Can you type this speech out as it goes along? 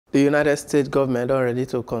The United States government are ready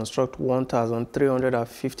to construct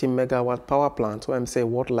 1,350 megawatt power plant when say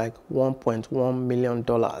worth like $1.1 million.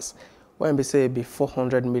 When say be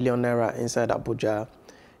 400 million naira inside Abuja.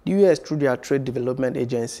 The US through their trade development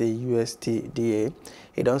agency USTDA,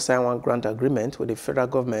 it don't sign one grant agreement with the federal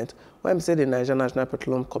government when say the Naija National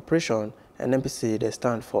Petroleum Corporation and NPC they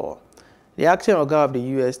stand for. The acting Govt of the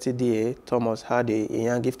USTDA, Thomas Hardy, a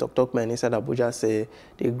young Govt talkman inside Abuja, say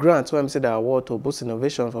the grant will say the award to boost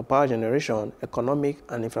innovation for power generation, economic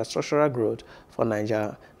and infrastructural growth for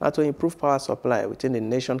Naija, not to improve power supply within the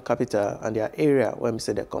nation capital and their area when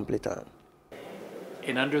say they complete them.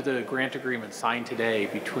 And under the grant agreement signed today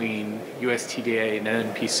between USTDA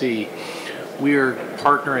and NPC, we are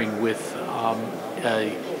partnering with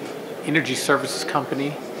an energy services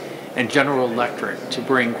company and General Electric to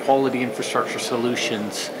bring quality infrastructure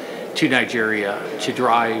solutions to Nigeria to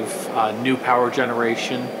drive new power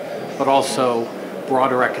generation, but also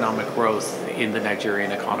broader economic growth in the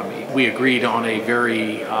Nigerian economy. We agreed on a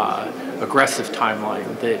very aggressive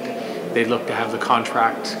timeline that they look to have the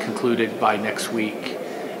contract concluded by next week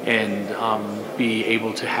and be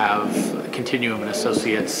able to have Continuum and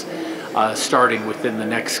Associates starting within the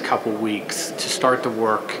next couple weeks to start the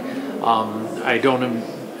work. I don't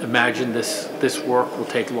imagine this work will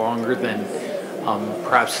take longer than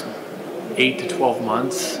perhaps 8 to 12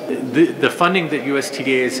 months. The funding that USTDA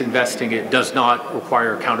is investing in does not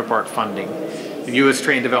require counterpart funding. The U.S.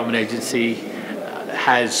 Trade and Development Agency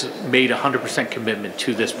has made 100% commitment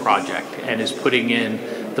to this project and is putting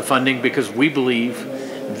in the funding because we believe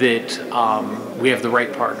that we have the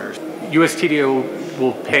right partners. USTDA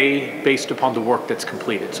will pay based upon the work that's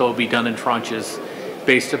completed, so it will be done in tranches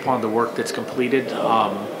based upon the work that's completed.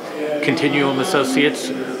 Continuum Associates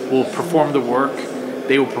will perform the work.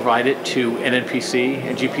 They will provide it to NNPC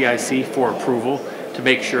and GPIC for approval to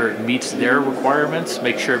make sure it meets their requirements,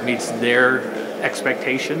 make sure it meets their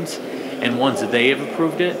expectations, and once they have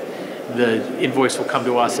approved it, the invoice will come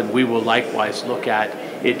to us and we will likewise look at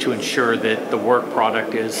it to ensure that the work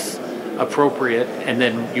product is appropriate, and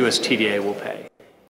then USTDA will pay.